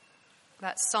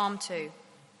That's Psalm 2.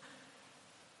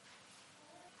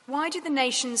 Why do the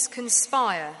nations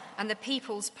conspire and the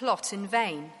peoples plot in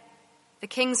vain? The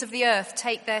kings of the earth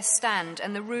take their stand,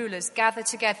 and the rulers gather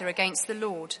together against the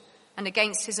Lord and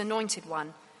against his anointed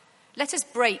one. Let us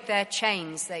break their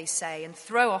chains, they say, and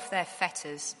throw off their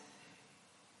fetters.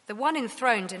 The one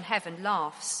enthroned in heaven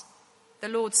laughs. The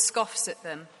Lord scoffs at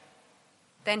them.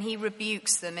 Then he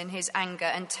rebukes them in his anger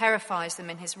and terrifies them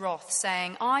in his wrath,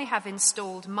 saying, I have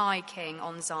installed my king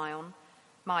on Zion,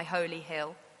 my holy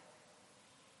hill.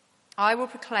 I will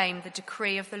proclaim the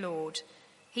decree of the Lord.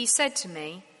 He said to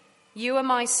me, you are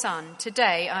my son.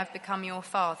 Today I have become your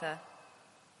father.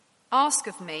 Ask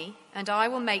of me, and I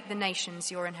will make the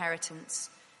nations your inheritance,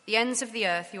 the ends of the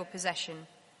earth your possession.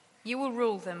 You will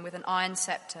rule them with an iron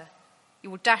scepter.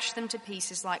 You will dash them to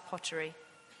pieces like pottery.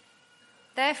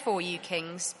 Therefore, you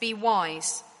kings, be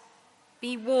wise.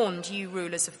 Be warned, you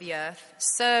rulers of the earth.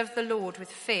 Serve the Lord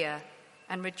with fear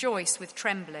and rejoice with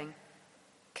trembling.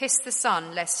 Kiss the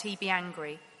Son, lest he be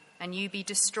angry, and you be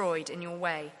destroyed in your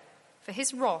way, for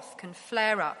his wrath can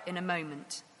flare up in a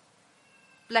moment.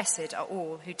 Blessed are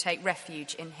all who take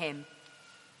refuge in him.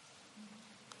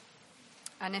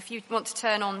 And if you want to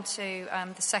turn on to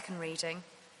the second reading,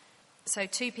 so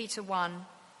 2 Peter 1,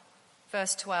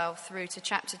 verse 12, through to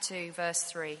chapter 2, verse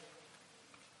 3.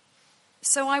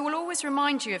 So I will always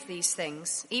remind you of these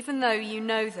things, even though you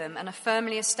know them and are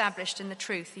firmly established in the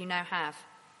truth you now have.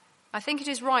 I think it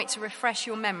is right to refresh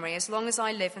your memory as long as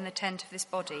I live in the tent of this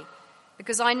body,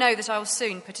 because I know that I will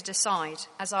soon put it aside,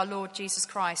 as our Lord Jesus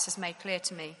Christ has made clear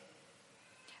to me.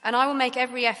 And I will make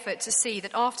every effort to see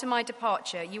that after my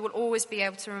departure you will always be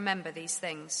able to remember these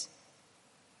things.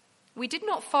 We did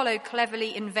not follow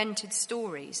cleverly invented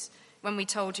stories when we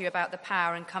told you about the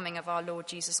power and coming of our Lord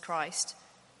Jesus Christ,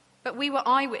 but we were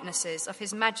eyewitnesses of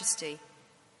his majesty.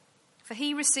 For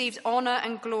he received honor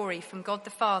and glory from God the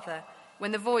Father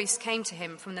when the voice came to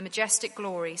him from the majestic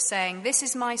glory, saying, This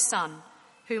is my Son,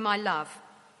 whom I love.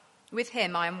 With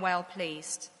him I am well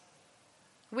pleased.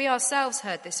 We ourselves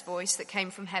heard this voice that came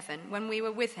from heaven when we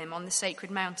were with him on the sacred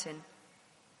mountain.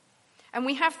 And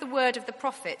we have the word of the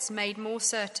prophets made more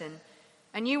certain,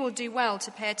 and you will do well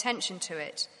to pay attention to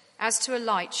it, as to a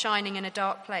light shining in a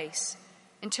dark place,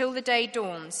 until the day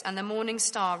dawns and the morning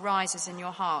star rises in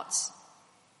your hearts.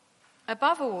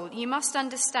 Above all, you must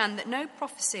understand that no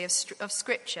prophecy of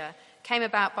Scripture came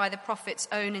about by the prophet's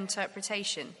own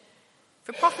interpretation.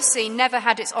 For prophecy never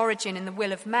had its origin in the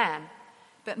will of man,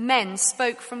 but men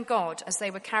spoke from God as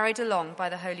they were carried along by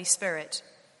the Holy Spirit.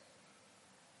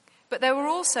 But there were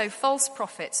also false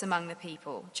prophets among the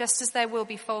people, just as there will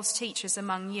be false teachers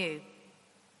among you.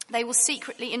 They will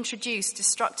secretly introduce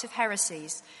destructive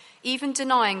heresies, even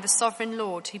denying the sovereign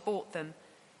Lord who bought them,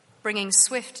 bringing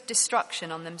swift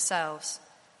destruction on themselves.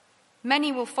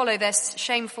 Many will follow their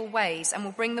shameful ways and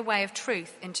will bring the way of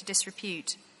truth into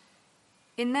disrepute.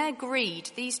 In their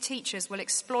greed, these teachers will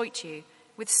exploit you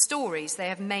with stories they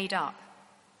have made up.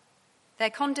 Their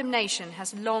condemnation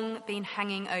has long been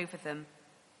hanging over them,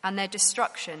 and their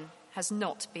destruction has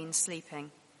not been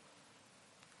sleeping.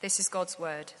 This is God's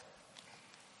word.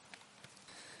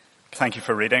 Thank you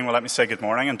for reading. Well, let me say good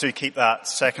morning, and do keep that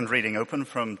second reading open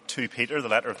from 2 Peter, the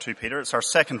letter of 2 Peter. It's our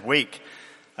second week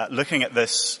looking at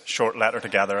this short letter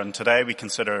together, and today we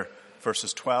consider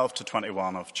verses 12 to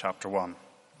 21 of chapter 1.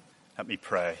 Let me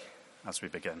pray as we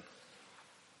begin.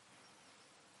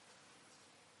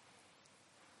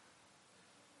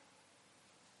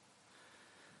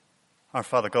 Our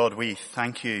Father God, we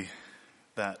thank you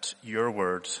that your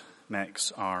word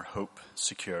makes our hope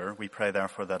secure. We pray,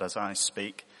 therefore, that as I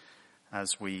speak,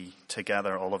 as we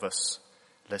together, all of us,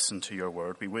 listen to your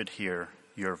word, we would hear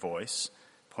your voice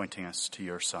pointing us to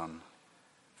your Son.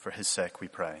 For his sake we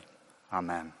pray.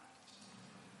 Amen.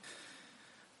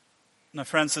 Now,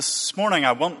 friends, this morning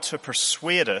I want to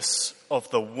persuade us of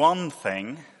the one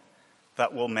thing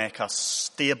that will make us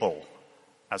stable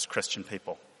as Christian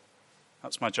people.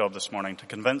 That's my job this morning, to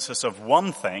convince us of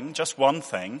one thing, just one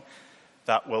thing,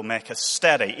 that will make us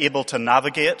steady, able to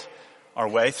navigate our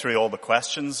way through all the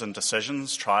questions and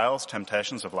decisions, trials,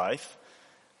 temptations of life,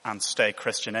 and stay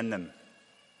Christian in them.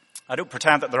 I don't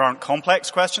pretend that there aren't complex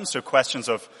questions. There are questions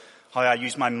of how I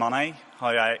use my money, how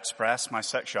I express my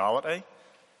sexuality,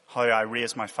 how I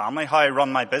raise my family, how I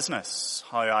run my business,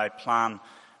 how I plan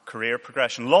career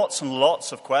progression. Lots and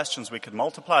lots of questions. We could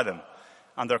multiply them.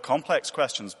 And they're complex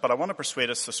questions. But I want to persuade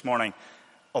us this morning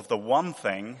of the one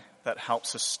thing that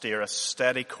helps us steer a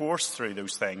steady course through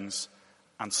those things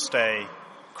and stay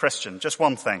Christian. Just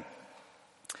one thing.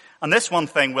 And this one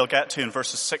thing we'll get to in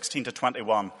verses 16 to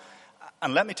 21.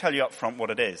 And let me tell you up front what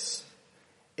it is.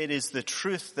 It is the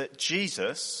truth that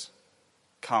Jesus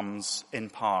comes in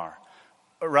power.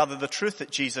 Or rather, the truth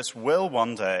that Jesus will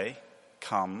one day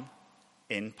come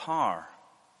in power.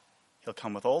 He'll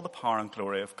come with all the power and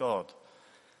glory of God.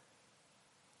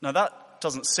 Now that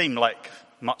doesn't seem like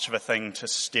much of a thing to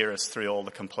steer us through all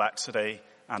the complexity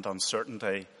and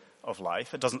uncertainty of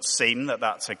life. It doesn't seem that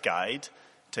that's a guide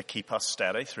to keep us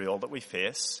steady through all that we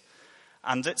face.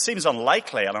 And it seems an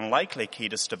unlikely key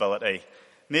to stability.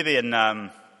 Maybe in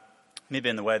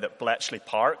the way that Bletchley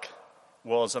Park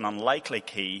was an unlikely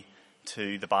key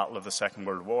to the Battle of the Second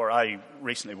World War. I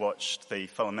recently watched the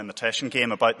film Imitation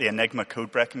Game about the Enigma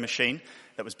code-breaking machine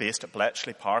that was based at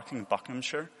Bletchley Park in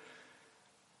Buckinghamshire.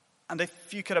 And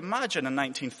if you could imagine in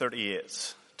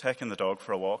 1938 taking the dog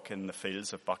for a walk in the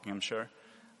fields of Buckinghamshire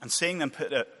and seeing them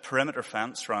put a perimeter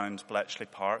fence around Bletchley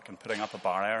Park and putting up a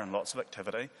barrier and lots of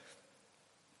activity,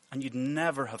 and you'd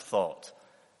never have thought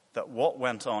that what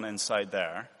went on inside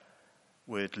there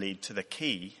would lead to the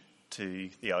key to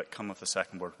the outcome of the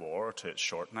Second World War or to its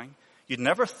shortening. You'd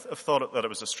never have thought that it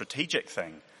was a strategic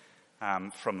thing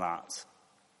from that.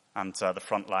 And the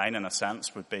front line, in a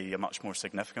sense, would be a much more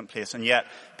significant place. And yet,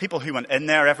 people who went in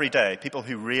there every day, people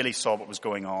who really saw what was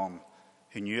going on,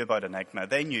 who knew about Enigma,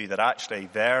 they knew that actually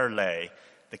there lay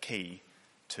the key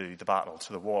to the battle,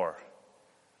 to the war.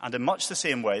 And in much the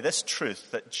same way, this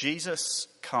truth that Jesus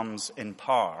comes in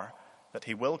power, that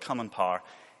he will come in power,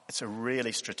 it's a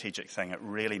really strategic thing. It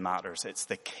really matters. It's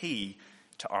the key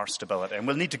to our stability. And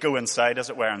we'll need to go inside, as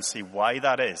it were, and see why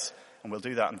that is. And we'll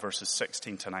do that in verses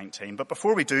 16 to 19. But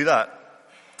before we do that,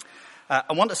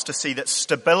 I want us to see that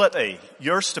stability,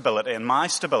 your stability and my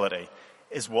stability,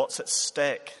 is what's at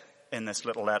stake in this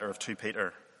little letter of 2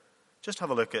 Peter. Just have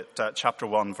a look at chapter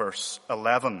 1, verse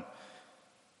 11.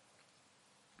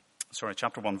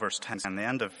 Chapter 1, verse 10. And the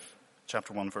end of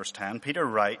chapter 1, verse 10, Peter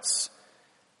writes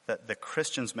that the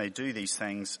Christians may do these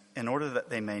things in order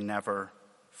that they may never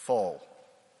fall,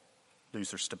 lose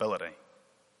their stability.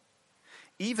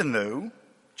 Even though,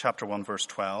 chapter 1, verse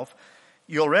 12,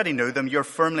 you already know them, you're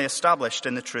firmly established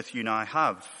in the truth you now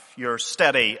have. You're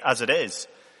steady as it is.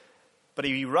 But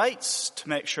he writes to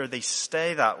make sure they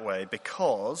stay that way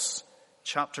because,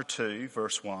 chapter 2,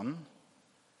 verse 1,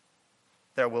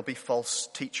 there will be false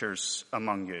teachers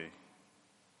among you.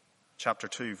 Chapter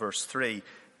 2, verse 3,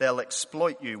 they'll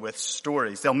exploit you with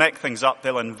stories. They'll make things up.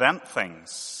 They'll invent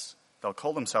things. They'll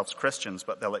call themselves Christians,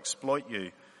 but they'll exploit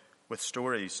you with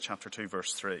stories. Chapter 2,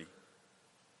 verse 3.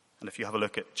 And if you have a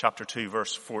look at chapter 2,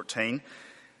 verse 14,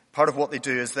 part of what they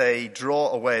do is they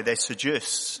draw away, they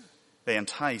seduce, they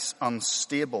entice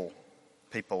unstable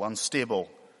people, unstable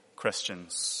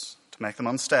Christians, to make them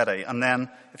unsteady. And then,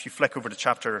 if you flick over to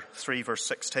chapter 3, verse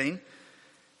 16,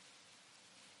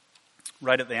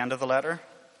 right at the end of the letter,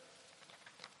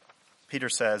 Peter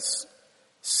says,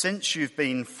 since you've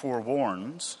been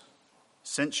forewarned,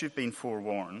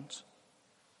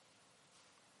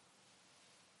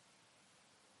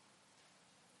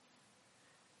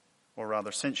 or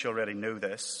rather, since you already know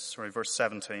this, verse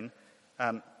 17,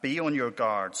 be on your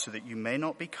guard so that you may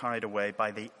not be carried away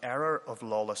by the error of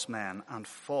lawless men and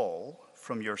fall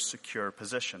from your secure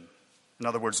position. In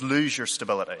other words, lose your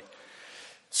stability.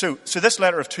 So this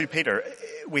letter of 2 Peter,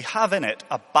 we have in it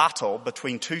a battle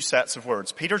between two sets of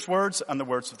words, Peter's words and the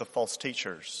words of the false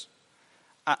teachers.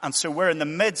 And so we're in the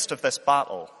midst of this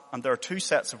battle, and there are two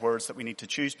sets of words that we need to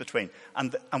choose between.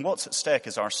 And what's at stake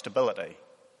is our stability,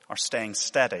 our staying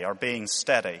steady, our being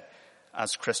steady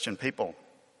as Christian people.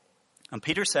 And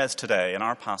Peter says today in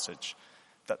our passage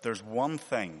that there's one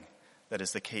thing that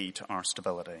is the key to our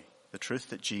stability, the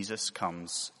truth that Jesus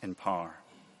comes in power.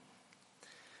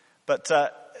 But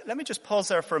let me just pause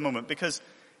there for a moment, because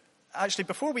actually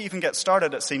before we even get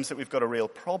started, it seems that we've got a real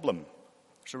problem.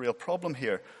 There's a real problem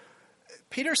here.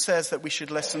 Peter says that we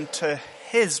should listen to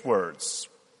his words.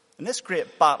 In this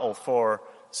great battle for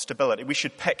stability, we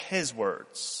should pick his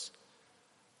words.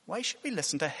 Why should we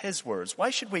listen to his words? Why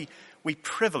should we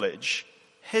privilege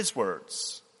his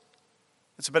words?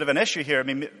 It's a bit of an issue here. I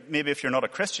mean, maybe if you're not a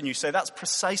Christian, you say that's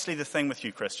precisely the thing with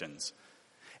you Christians,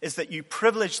 is that you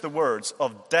privilege the words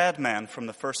of dead men from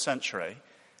the first century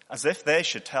as if they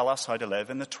should tell us how to live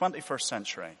in the 21st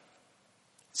century.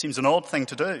 It seems an odd thing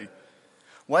to do.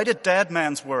 Why did dead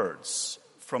men's words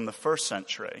from the first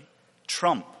century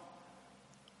trump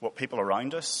what people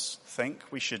around us think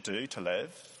we should do to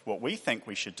live, what we think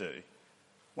we should do?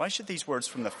 Why should these words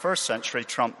from the first century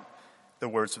trump the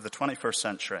words of the 21st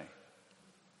century?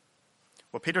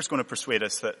 Well, Peter's going to persuade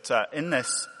us that in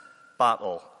this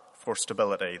battle for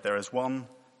stability, there is one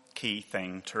key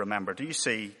thing to remember. Do you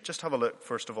see? Just have a look,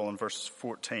 first of all, in verse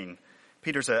 14.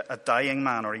 Peter's a dying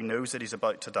man, or he knows that he's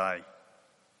about to die.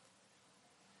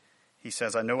 He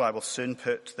says, I know I will soon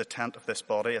put the tent of this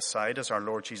body aside, as our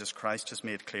Lord Jesus Christ has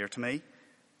made clear to me.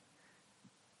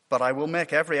 But I will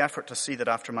make every effort to see that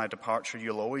after my departure,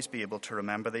 you'll always be able to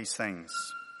remember these things.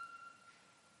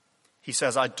 He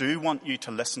says, I do want you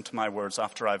to listen to my words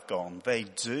after I've gone. They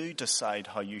do decide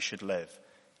how you should live,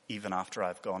 even after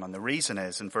I've gone. And the reason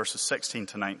is, in verses 16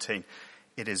 to 19,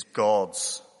 it is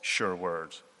God's sure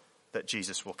word that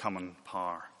Jesus will come in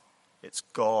power. It's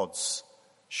God's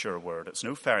sure word. It's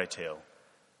no fairy tale,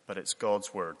 but it's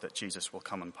God's word that Jesus will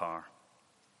come in power.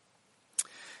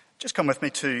 Just come with me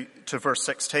to verse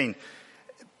 16.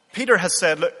 Peter has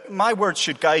said, look, my words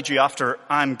should guide you after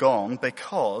I'm gone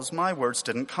because my words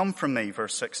didn't come from me.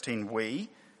 Verse 16, we,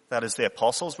 that is the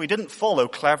apostles, we didn't follow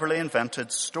cleverly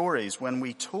invented stories when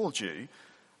we told you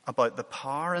about the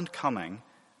power and coming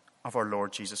of our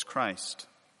Lord Jesus Christ.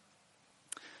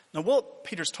 Now what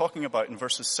Peter's talking about in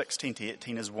verses 16 to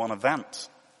 18 is one event.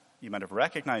 You might have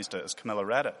recognized it as Camilla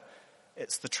read it.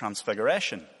 It's the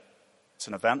Transfiguration. It's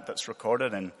an event that's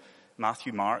recorded in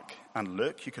Matthew, Mark, and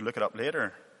Luke. You can look it up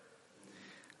later.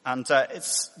 And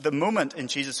it's the moment in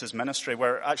Jesus' ministry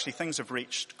where actually things have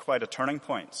reached quite a turning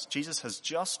point. Jesus has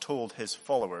just told his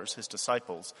followers, his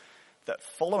disciples, that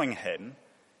following him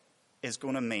is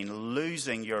going to mean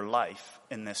losing your life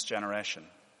in this generation.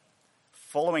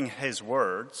 Following his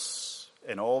words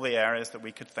in all the areas that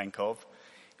we could think of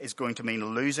is going to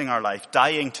mean losing our life,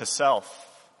 dying to self.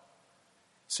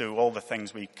 So all the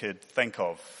things we could think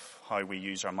of, how we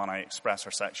use our money, express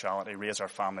our sexuality, raise our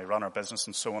family, run our business,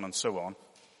 and so on and so on.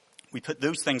 We put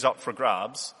those things up for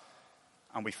grabs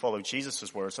and we follow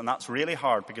Jesus' words. And that's really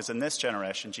hard because in this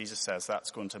generation, Jesus says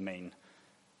that's going to mean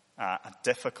a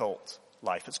difficult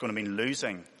life. It's going to mean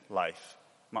losing life,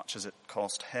 much as it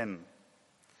cost him.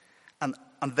 And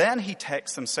then he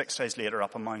takes them 6 days later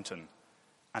up a mountain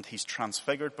and he's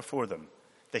transfigured before them.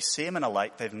 They see him in a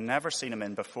light they've never seen him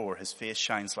in before. His face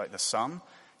shines like the sun.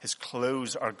 His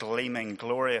clothes are gleaming,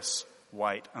 glorious,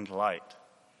 white and light.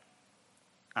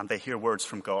 And they hear words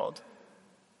from God,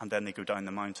 and then they go down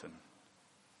the mountain.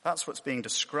 That's what's being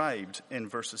described in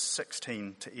verses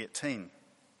 16 to 18.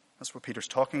 That's what Peter's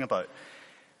talking about.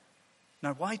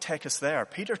 Now, why take us there?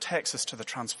 Peter takes us to the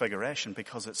Transfiguration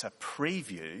because it's a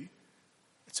preview.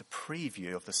 It's a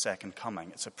preview of the second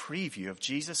coming. It's a preview of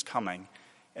Jesus coming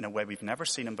in a way we've never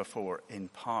seen him before, in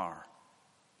power.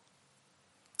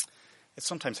 It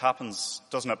sometimes happens,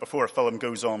 doesn't it, before a film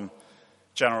goes on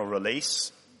general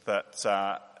release, that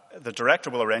the director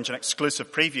will arrange an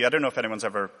exclusive preview. I don't know if anyone's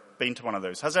ever been to one of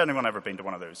those. Has anyone ever been to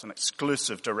one of those? An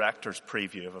exclusive director's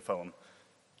preview of a film.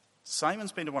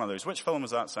 Simon's been to one of those. Which film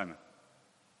was that, Simon?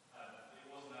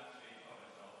 It wasn't actually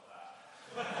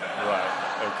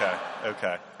that.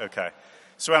 Right, okay.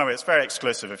 So anyway, it's very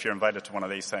exclusive if you're invited to one of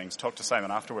these things. Talk to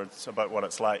Simon afterwards about what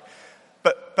it's like.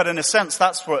 But in a sense,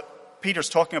 that's what Peter's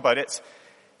talking about.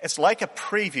 It's like a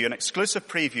preview, an exclusive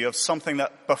preview of something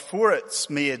that before it's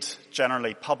made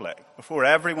generally public, before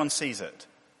everyone sees it,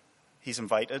 he's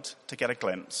invited to get a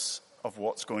glimpse of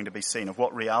what's going to be seen, of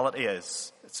what reality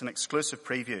is. It's an exclusive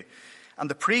preview. And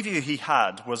the preview he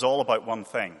had was all about one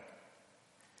thing: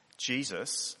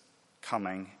 Jesus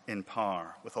coming in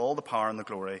power, with all the power and the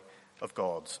glory of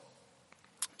God.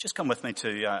 Just come with me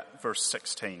to verse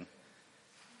 16.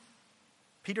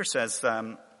 Peter says,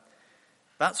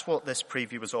 that's what this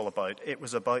preview was all about. It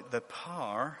was about the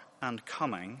power and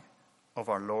coming of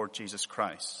our Lord Jesus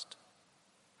Christ.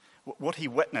 What he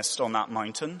witnessed on that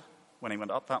mountain, when he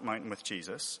went up that mountain with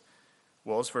Jesus,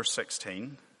 was, verse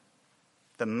 16,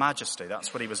 the majesty.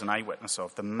 That's what he was an eyewitness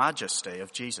of, the majesty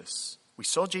of Jesus. We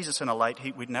saw Jesus in a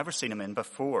light we'd never seen him in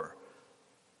before.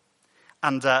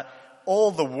 And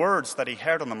all the words that he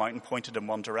heard on the mountain pointed in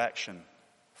one direction.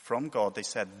 From God, they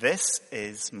said, this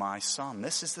is my son.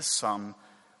 This is the Son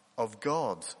of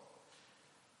God.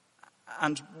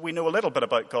 And we know a little bit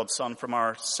about God's Son from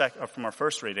our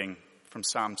first reading from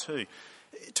Psalm 2.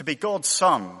 To be God's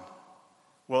Son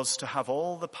was to have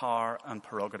all the power and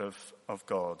prerogative of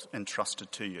God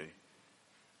entrusted to you.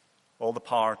 All the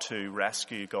power to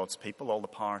rescue God's people, all the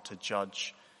power to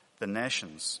judge the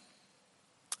nations.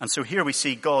 And so here we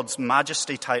see God's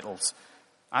majesty titles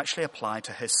actually apply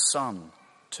to his Son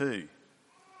too.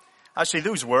 Actually,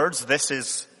 those words, this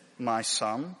is my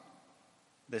son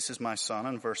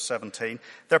in verse 17,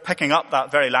 they're picking up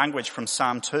that very language from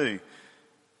Psalm 2.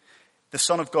 The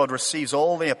Son of God receives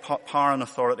all the power and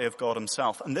authority of God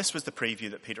himself. And this was the preview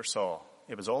that Peter saw.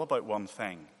 It was all about one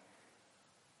thing: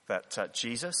 that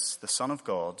Jesus, the Son of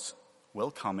God,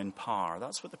 will come in power.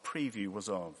 That's what the preview was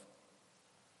of.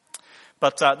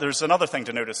 But there's another thing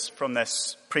to notice from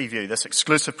this preview, this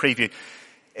exclusive preview.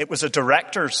 It was a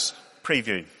director's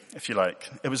preview. if you like.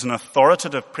 It was an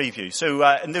authoritative preview. So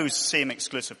in those same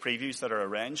exclusive previews that are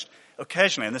arranged,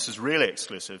 occasionally, and this is really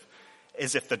exclusive,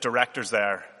 is if the director's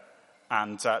there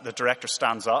and the director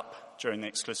stands up during the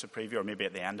exclusive preview, or maybe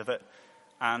at the end of it,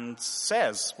 and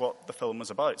says what the film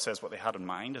was about, says what they had in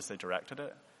mind as they directed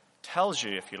it, tells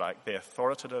you, if you like, the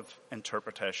authoritative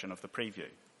interpretation of the preview.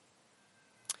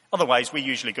 Otherwise, we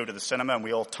usually go to the cinema and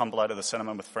we all tumble out of the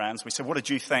cinema with friends. We say, what did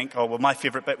you think? Oh, well, my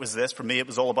favorite bit was this. For me, it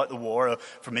was all about the war. Or,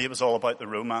 for me, it was all about the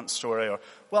romance story. Or,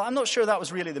 well, I'm not sure that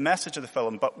was really the message of the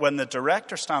film. But when the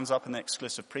director stands up in the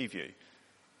exclusive preview,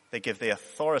 they give the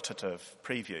authoritative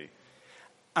preview.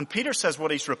 And Peter says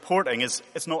what he's reporting is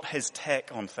not his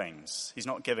take on things. He's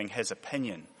not giving his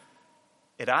opinion.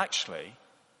 It actually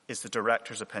is the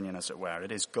director's opinion, as it were.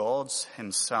 It is God's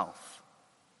himself.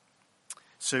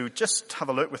 So just have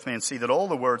a look with me and see that all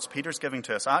the words Peter's giving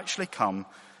to us actually come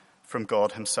from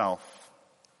God himself.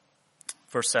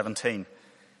 Verse 17.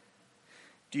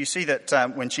 Do you see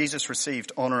that when Jesus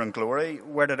received honor and glory,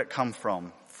 where did it come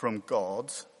from? From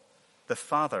God the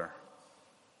Father.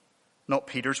 Not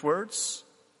Peter's words.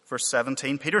 Verse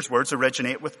 17, Peter's words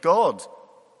originate with God.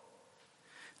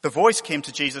 The voice came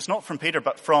to Jesus not from Peter,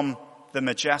 but from the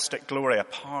majestic glory, a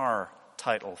power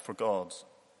title for God.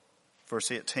 Verse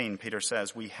 18, Peter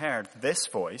says, we heard this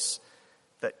voice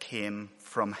that came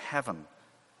from heaven.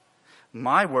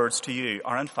 My words to you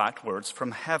are in fact words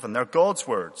from heaven. They're God's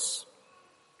words.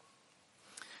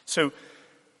 So,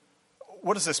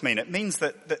 what does this mean? It means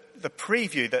that the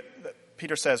preview that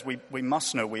Peter says we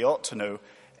must know, we ought to know,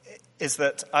 is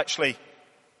that actually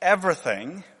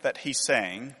everything that he's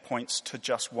saying points to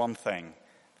just one thing.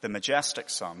 The majestic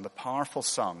Son, the powerful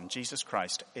Son, Jesus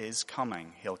Christ, is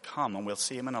coming. He'll come and we'll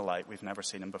see him in a light we've never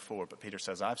seen him before. But Peter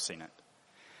says, I've seen it.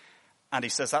 And he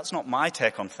says, that's not my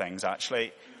take on things,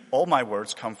 actually. All my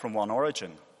words come from one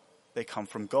origin. They come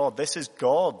from God. This is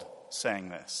God saying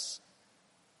this.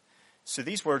 So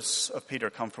these words of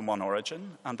Peter come from one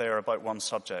origin, and they are about one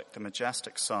subject. The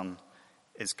majestic Son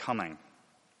is coming.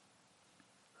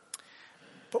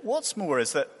 But what's more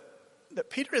is that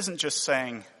Peter isn't just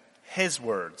saying his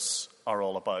words are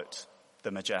all about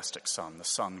the majestic Son, the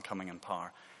Son coming in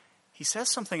power. He says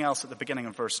something else at the beginning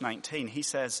of verse 19. He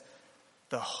says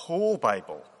the whole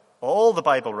Bible, all the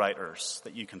Bible writers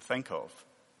that you can think of,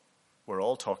 were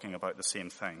all talking about the same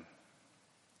thing.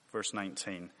 Verse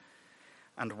 19.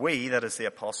 And we, that is the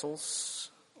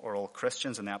apostles, or all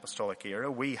Christians in the apostolic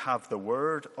era, we have the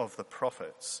word of the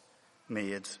prophets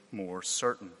made more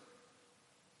certain.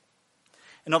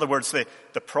 In other words, the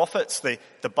prophets, the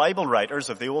Bible writers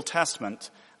of the Old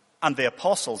Testament, and the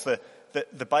apostles,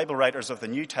 the Bible writers of the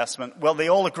New Testament, well, they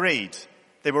all agreed.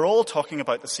 They were all talking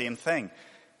about the same thing.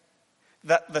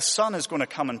 That the Son is going to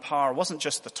come in power wasn't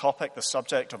just the topic, the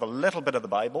subject of a little bit of the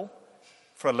Bible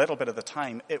for a little bit of the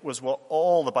time. It was what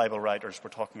all the Bible writers were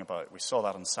talking about. We saw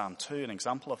that in Psalm 2, an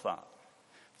example of that.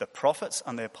 The prophets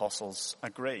and the apostles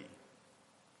agree.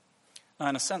 Now,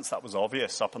 in a sense, that was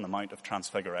obvious up on the Mount of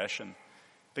Transfiguration.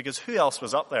 Because who else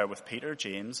was up there with Peter,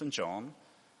 James, and John?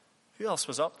 Who else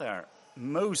was up there?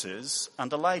 Moses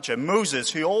and Elijah.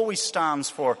 Moses, who always stands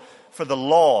for the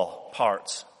law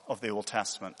part of the Old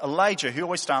Testament. Elijah, who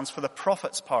always stands for the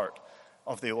prophets part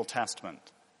of the Old Testament.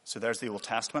 So there's the Old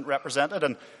Testament represented.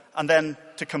 And then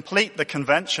to complete the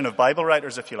convention of Bible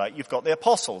writers, if you like, you've got the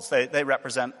apostles. They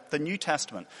represent the New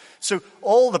Testament. So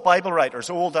all the Bible writers,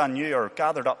 old and new, are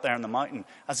gathered up there in the mountain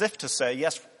as if to say,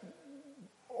 yes,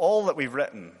 all that we've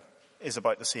written is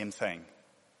about the same thing.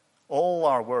 All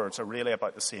our words are really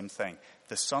about the same thing.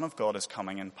 The Son of God is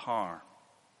coming in power.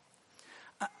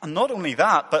 And not only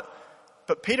that, but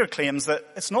Peter claims that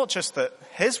it's not just that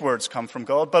his words come from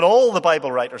God, but all the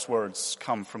Bible writers' words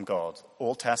come from God,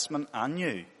 Old Testament and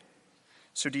New.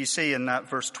 So do you see in that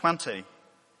verse 20,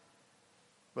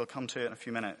 we'll come to it in a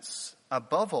few minutes.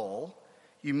 Above all,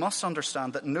 you must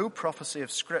understand that no prophecy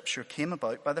of Scripture came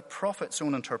about by the prophet's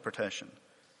own interpretation.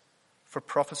 For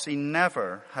prophecy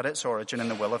never had its origin in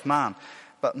the will of man,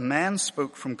 but men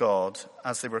spoke from God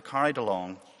as they were carried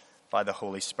along by the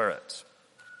Holy Spirit.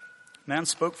 Men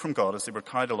spoke from God as they were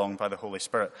carried along by the Holy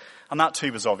Spirit. And that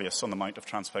too was obvious on the Mount of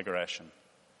Transfiguration.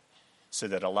 So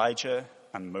that Elijah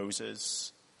and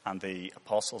Moses and the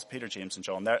apostles, Peter, James, and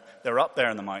John, they're up there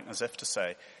in the mountain as if to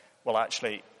say, well,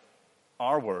 actually,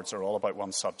 our words are all about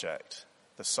one subject,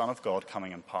 the Son of God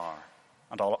coming in power.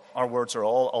 And our words are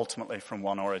all ultimately from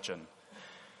one origin,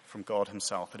 from God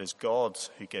himself. It is God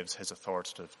who gives his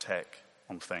authoritative take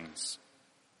on things.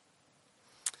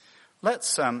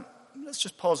 Let's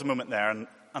just pause a moment there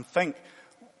and think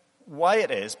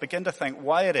begin to think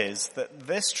why it is that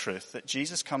this truth, that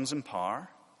Jesus comes in power,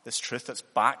 this truth that's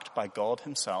backed by God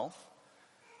himself,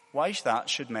 why that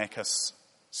should make us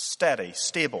steady,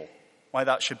 stable, why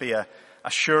that should be a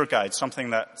sure guide,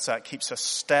 something that keeps us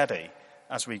steady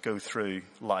as we go through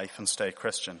life and stay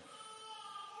Christian.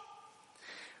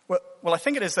 Well, I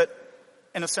think it is that,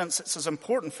 in a sense, it's as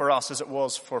important for us as it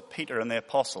was for Peter and the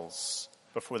apostles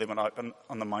before they went out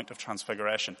on the Mount of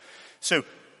Transfiguration. So,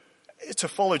 to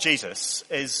follow Jesus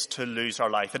is to lose our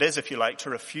life. It is, if you like, to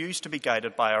refuse to be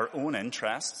guided by our own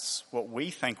interests, what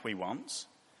we think we want,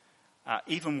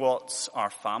 even what our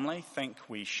family think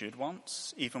we should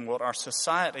want, even what our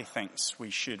society thinks we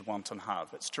should want and have.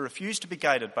 It's to refuse to be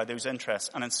guided by those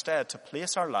interests and instead to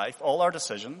place our life, all our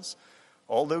decisions,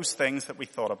 all those things that we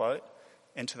thought about,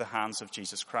 into the hands of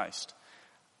Jesus Christ.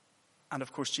 And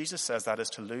of course, Jesus says that is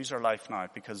to lose our life now,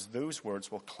 because those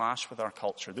words will clash with our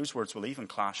culture. Those words will even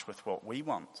clash with what we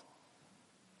want.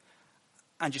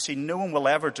 And you see, no one will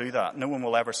ever do that. No one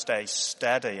will ever stay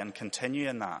steady and continue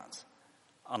in that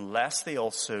unless they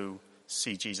also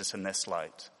see Jesus in this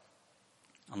light.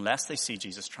 Unless they see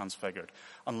Jesus transfigured.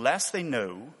 Unless we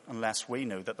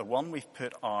know that the one we've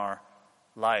put our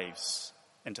lives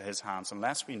into his hands,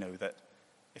 unless we know that,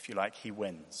 if you like, he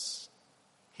wins.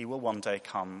 He will one day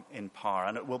come in power,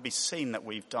 and it will be seen that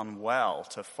we've done well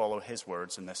to follow his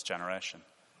words in this generation.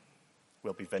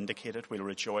 We'll be vindicated. We'll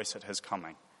rejoice at his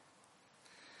coming.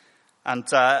 And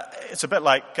it's a bit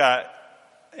like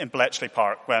in Bletchley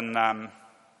Park when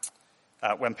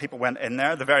people went in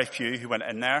there, the very few who went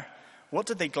in there, what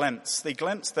did they glimpse? They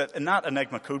glimpsed that in that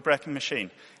Enigma code-breaking machine,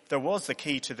 there was the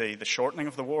key to the shortening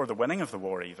of the war, the winning of the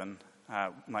war even,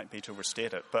 might be to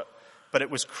overstate it, but it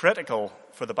was critical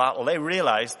for the battle. They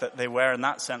realized that they were, in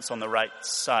that sense, on the right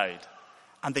side.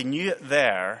 And they knew it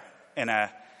there in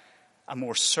a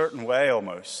more certain way,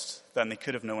 almost, than they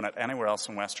could have known it anywhere else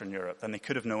in Western Europe, than they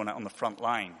could have known it on the front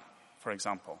line, for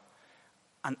example.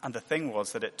 And the thing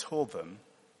was that it told them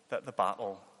that the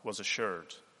battle was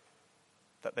assured,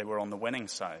 that they were on the winning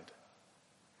side.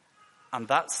 And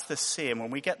that's the same. When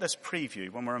we get this preview,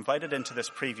 when we're invited into this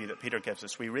preview that Peter gives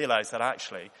us, we realize that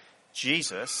actually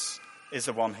Jesus is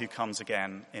the one who comes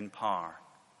again in power.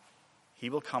 He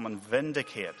will come and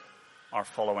vindicate our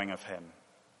following of him.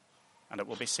 And it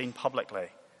will be seen publicly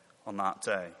on that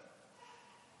day.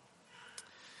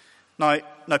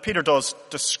 Now Peter does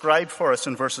describe for us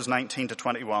in verses 19 to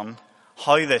 21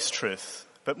 how this truth,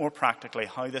 but more practically,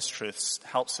 how this truth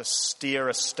helps us steer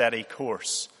a steady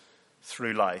course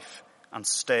through life and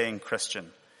staying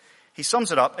Christian. He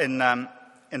sums it up in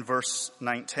verse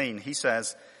 19. He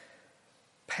says,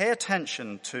 pay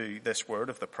attention to this word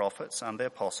of the prophets and the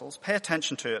apostles. Pay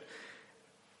attention to it.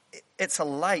 It's a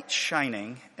light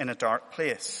shining in a dark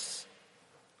place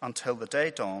until the day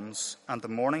dawns and the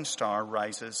morning star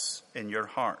rises in your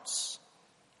hearts.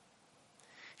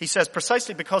 He says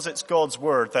precisely because it's God's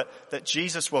word that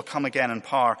Jesus will come again in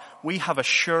power, we have a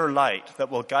sure light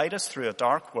that will guide us through a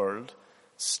dark world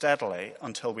steadily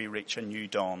until we reach a new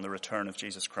dawn, the return of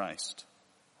Jesus Christ.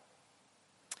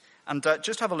 And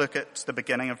just have a look at the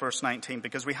beginning of verse 19,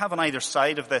 because we have on either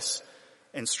side of this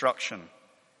instruction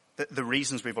the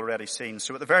reasons we've already seen.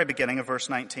 So at the very beginning of verse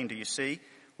 19, do you see?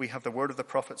 We have the word of the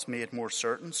prophets made more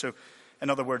certain. So in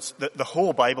other words, the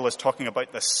whole Bible is talking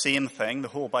about the same thing. The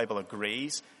whole Bible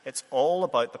agrees. It's all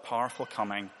about the powerful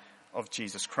coming of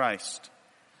Jesus Christ.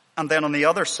 And then on the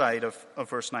other side of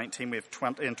verse 19, we have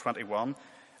 20 and 21.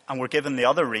 And we're given the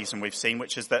other reason we've seen,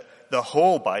 which is that the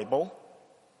whole Bible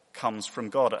comes from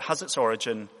God. It has its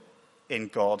origin in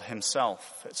God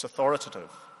himself. It's authoritative.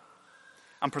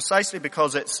 And precisely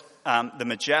because it's the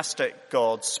majestic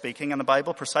God speaking in the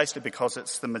Bible, precisely because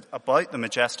it's about the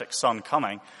majestic Son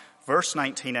coming, verse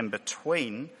 19 in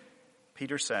between,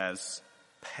 Peter says,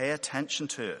 pay attention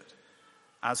to it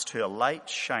as to a light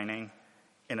shining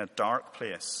in a dark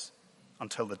place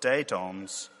until the day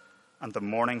dawns and the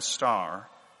morning star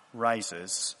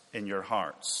rises in your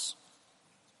hearts.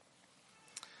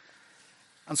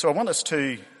 And so I want us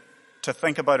to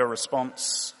think about our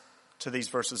response to these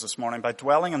verses this morning by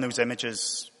dwelling on those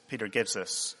images Peter gives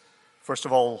us. First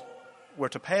of all, we're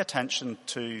to pay attention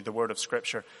to the word of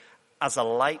Scripture as a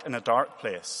light in a dark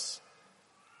place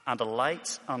and a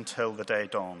light until the day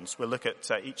dawns. We'll look at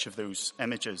each of those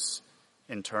images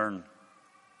in turn.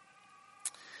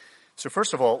 So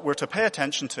first of all, we're to pay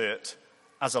attention to it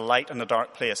as a light in a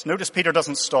dark place. Notice Peter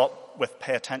doesn't stop with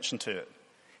pay attention to it.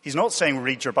 He's not saying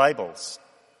read your Bibles.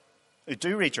 You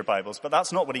do read your Bibles, but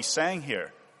that's not what he's saying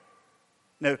here.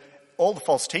 Now, all the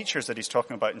false teachers that he's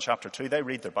talking about in chapter 2, they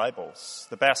read their Bibles.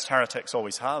 The best heretics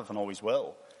always have and always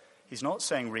will. He's not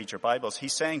saying read your Bibles.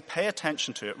 He's saying pay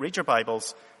attention to it. Read your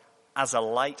Bibles as a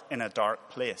light in a dark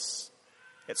place.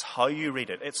 It's how you read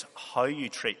it. It's how you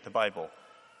treat the Bible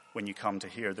when you come to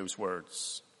hear those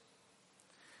words.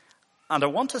 And I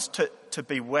want us to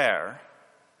beware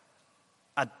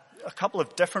a couple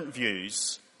of different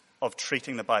views of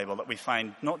treating the Bible that we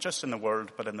find not just in the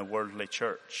world, but in the worldly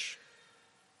church.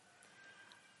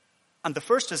 And the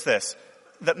first is this,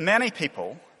 that many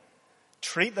people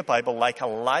treat the Bible like a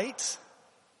light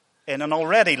in an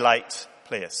already light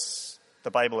place.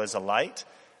 The Bible is a light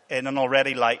in an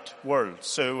already light world.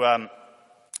 So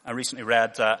I recently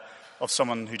read of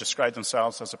someone who described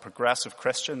themselves as a progressive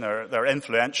Christian. They're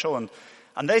influential,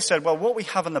 and they said, well, what we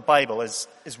have in the Bible is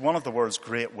one of the world's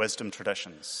great wisdom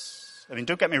traditions. I mean,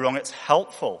 don't get me wrong, it's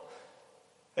helpful.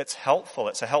 It's helpful.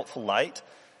 It's a helpful light.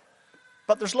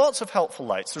 But there's lots of helpful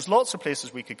lights. There's lots of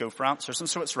places we could go for answers. And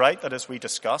so it's right that as we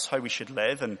discuss how we should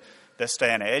live in this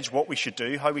day and age, what we should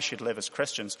do, how we should live as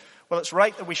Christians, well, it's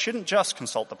right that we shouldn't just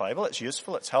consult the Bible. It's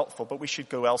useful, it's helpful, but we should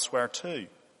go elsewhere too.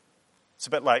 It's a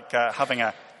bit like having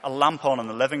a lamp on in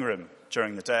the living room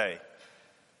during the day.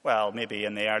 Well, maybe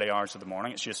in the early hours of the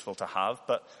morning it's useful to have,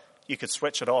 but you could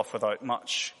switch it off without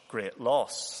much great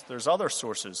loss. There's other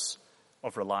sources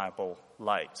of reliable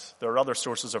light. There are other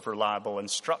sources of reliable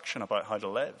instruction about how to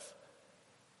live.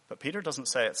 But Peter doesn't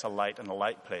say it's a light in a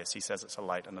light place. He says it's a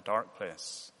light in a dark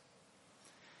place.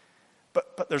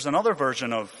 But there's another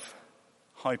version of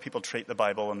how people treat the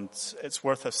Bible, and it's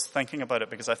worth us thinking about it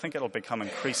because I think it'll become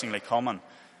increasingly common,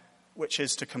 which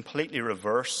is to completely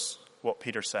reverse what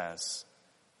Peter says.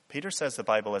 Peter says the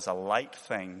Bible is a light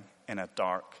thing in a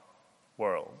dark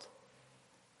world.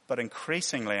 But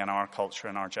increasingly in our culture,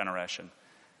 in our generation,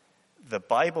 the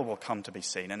Bible will come to be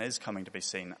seen and is coming to be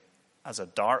seen as a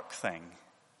dark thing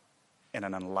in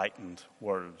an enlightened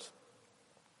world.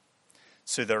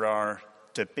 So there are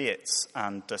debates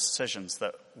and decisions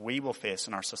that we will face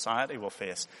and our society will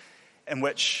face in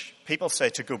which people say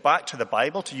to go back to the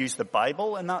Bible, to use the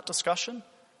Bible in that discussion,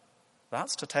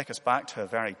 that's to take us back to a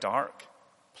very dark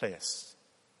place.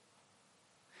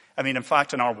 I mean, in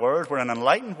fact, in our world, we're an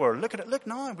enlightened world. Look at it. Look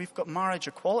now, we've got marriage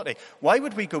equality. Why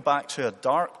would we go back to a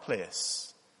dark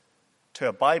place, to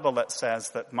a Bible that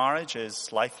says that marriage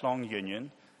is lifelong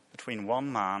union between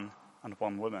one man and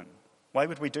one woman? Why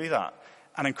would we do that?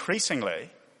 And increasingly,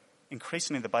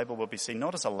 the Bible will be seen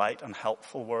not as a light and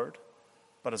helpful word,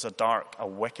 but as a dark, a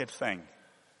wicked thing,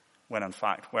 when in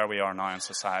fact where we are now in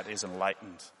society is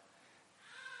enlightened.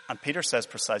 And Peter says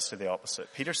precisely the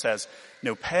opposite. Peter says,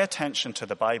 no, pay attention to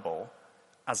the Bible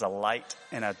as a light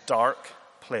in a dark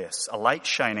place, a light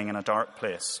shining in a dark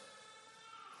place.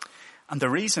 And the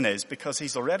reason is because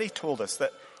he's already told us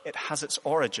that it has its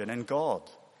origin in God.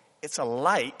 It's a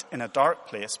light in a dark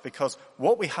place because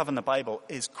what we have in the Bible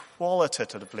is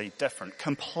qualitatively different,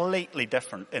 completely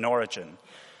different in origin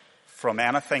from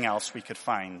anything else we could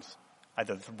find,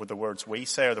 either with the words we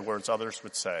say or the words others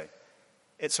would say.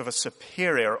 It's of a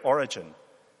superior origin,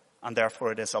 and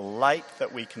therefore it is a light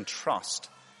that we can trust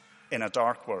in a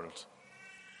dark world.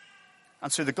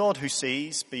 And so the God who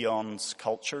sees beyond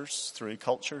cultures, through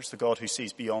cultures, the God who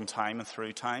sees beyond time and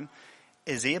through time,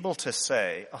 is able to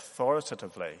say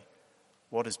authoritatively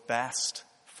what is best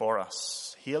for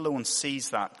us. He alone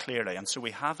sees that clearly, and so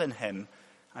we have in him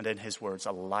and in his words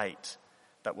a light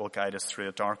that will guide us through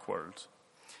a dark world.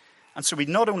 And so we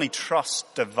not only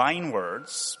trust divine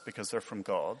words because they're from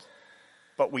God,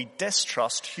 but we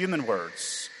distrust human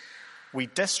words. We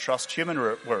distrust human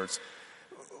words.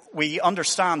 We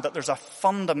understand that there's a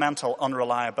fundamental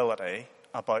unreliability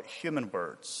about human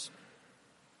words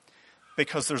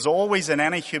because there's always in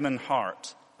any human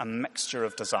heart a mixture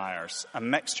of desires, a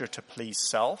mixture to please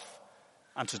self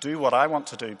and to do what I want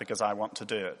to do because I want to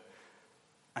do it.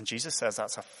 And Jesus says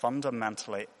that's a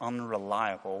fundamentally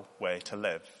unreliable way to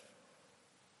live.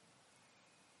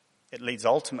 It leads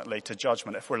ultimately to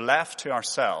judgment. If we're left to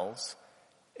ourselves,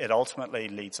 it ultimately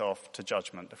leads off to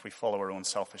judgment if we follow our own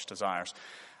selfish desires.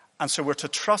 And so we're to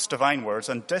trust divine words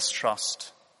and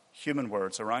distrust human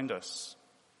words around us.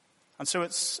 And so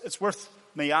it's worth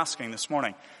me asking this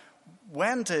morning,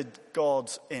 when did God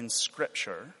in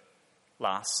Scripture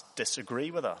last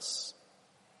disagree with us?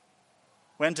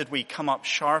 When did we come up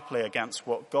sharply against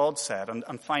what God said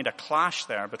and find a clash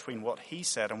there between what he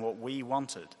said and what we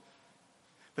wanted?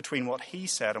 Between what he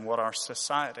said and what our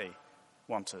society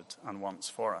wanted and wants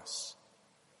for us.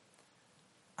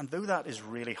 And though that is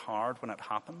really hard when it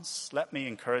happens, let me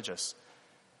encourage us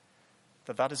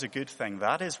that that is a good thing.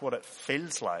 That is what it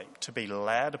feels like to be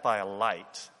led by a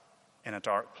light in a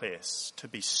dark place, to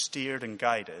be steered and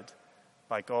guided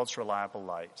by God's reliable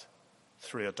light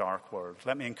through a dark world.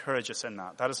 Let me encourage us in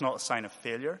that. That is not a sign of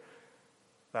failure.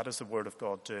 That is the word of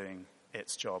God doing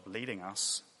its job, leading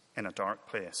us in a dark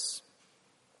place.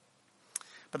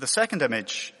 But the second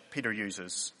image Peter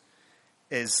uses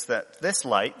is that this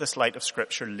light of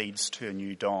Scripture, leads to a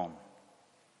new dawn.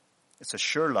 It's a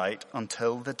sure light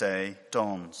until the day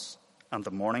dawns and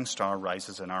the morning star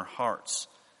rises in our hearts.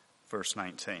 Verse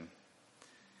 19. You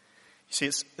see,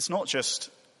 it's not just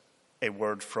a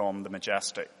word from the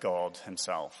majestic God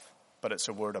himself, but it's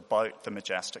a word about the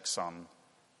majestic Son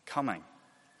coming.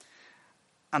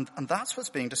 And that's what's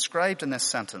being described in this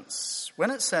sentence.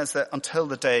 When it says that until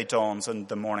the day dawns and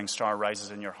the morning star rises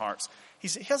in your hearts, he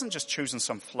hasn't just chosen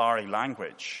some flowery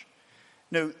language.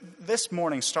 No, this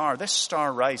morning star, this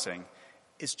star rising,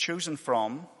 is chosen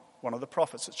from one of the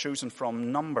prophets. It's chosen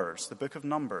from Numbers, the book of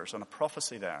Numbers, and a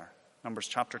prophecy there, Numbers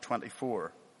chapter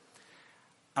 24.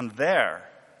 And there,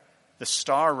 the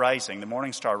star rising, the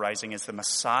morning star rising, is the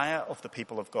Messiah of the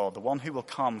people of God, the one who will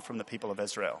come from the people of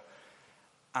Israel.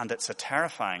 And it's a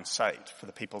terrifying sight for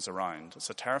the peoples around. It's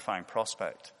a terrifying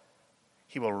prospect.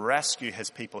 He will rescue his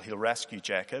people. He'll rescue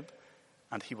Jacob,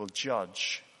 and he will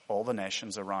judge all the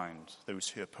nations around, those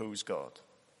who oppose God.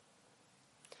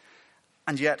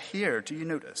 And yet here, do you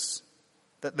notice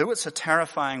that though it's a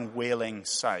terrifying, wailing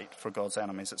sight for God's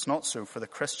enemies, it's not so for the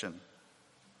Christian?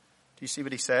 Do you see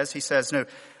what he says? He says, no,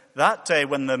 that day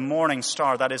when the morning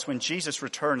star, that is when Jesus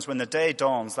returns, when the day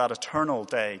dawns, that eternal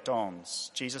day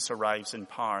dawns, Jesus arrives in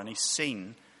power, and he's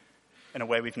seen in a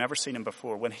way we've never seen him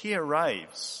before. When he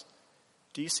arrives,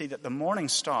 do you see that the morning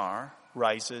star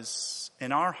rises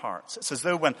in our hearts? It's as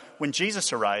though when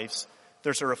Jesus arrives,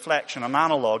 there's a reflection, an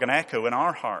analog, an echo in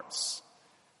our hearts.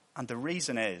 And the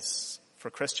reason is, for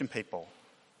Christian people,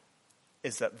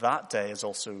 is that day is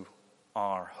also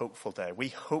our hopeful day. We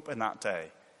hope in that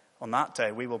day. On that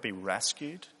day, we will be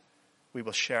rescued. We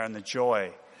will share in the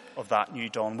joy of that new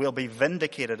dawn. We'll be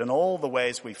vindicated in all the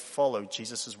ways we've followed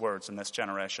Jesus' words in this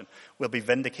generation. We'll be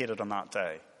vindicated on that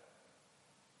day.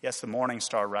 Yes, the morning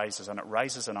star rises, and it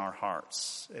rises in our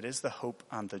hearts. It is the hope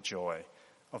and the joy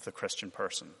of the Christian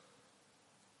person.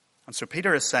 And so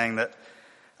Peter is saying that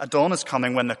a dawn is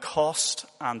coming when the cost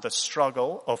and the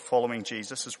struggle of following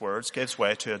Jesus' words gives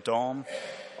way to a dawn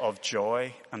of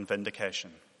joy and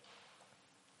vindication.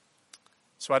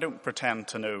 So I don't pretend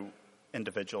to know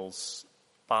individuals'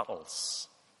 battles,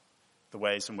 the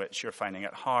ways in which you're finding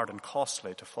it hard and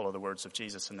costly to follow the words of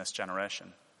Jesus in this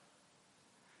generation.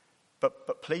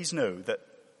 But please know that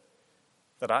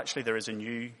actually there is a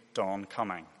new dawn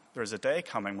coming. There is a day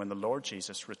coming when the Lord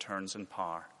Jesus returns in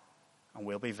power, and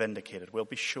we'll be vindicated. We'll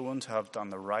be shown to have done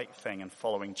the right thing in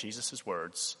following Jesus'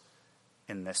 words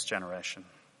in this generation.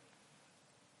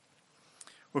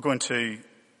 We're going to,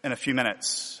 in a few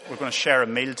minutes, we're going to share a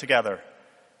meal together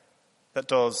that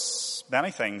does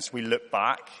many things. We look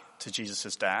back to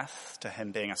Jesus' death, to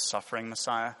him being a suffering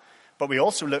Messiah, but we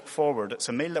also look forward. It's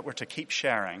a meal that we're to keep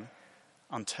sharing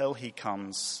until he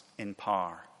comes in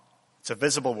power. It's a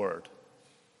visible word.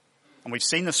 And we've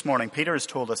seen this morning, Peter has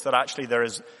told us that actually there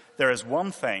is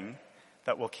one thing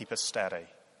that will keep us steady.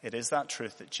 It is that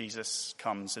truth that Jesus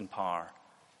comes in power.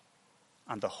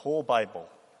 And the whole Bible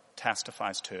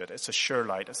testifies to it. It's a sure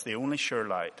light. It's the only sure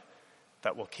light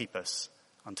that will keep us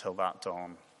until that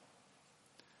dawn.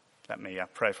 Let me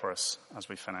pray for us as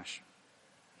we finish.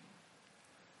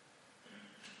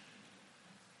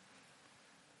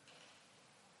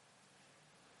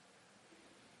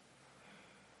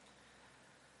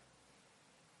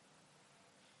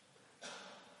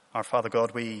 Our Father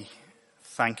God, we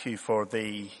thank you for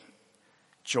the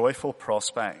joyful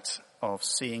prospect of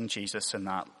seeing Jesus in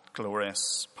that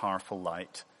glorious, powerful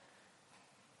light.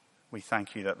 We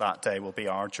thank you that day will be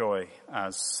our joy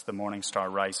as the morning star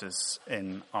rises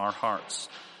in our hearts.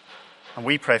 And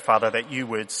we pray, Father, that you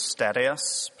would steady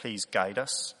us, please guide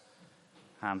us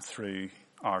through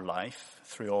our life,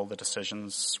 through all the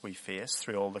decisions we face,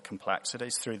 through all the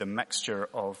complexities, through the mixture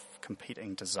of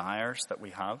competing desires that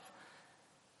we have.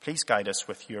 Please guide us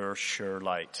with your sure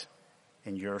light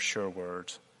in your sure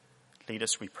word. Lead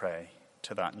us, we pray,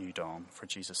 to that new dawn for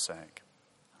Jesus' sake.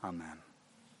 Amen.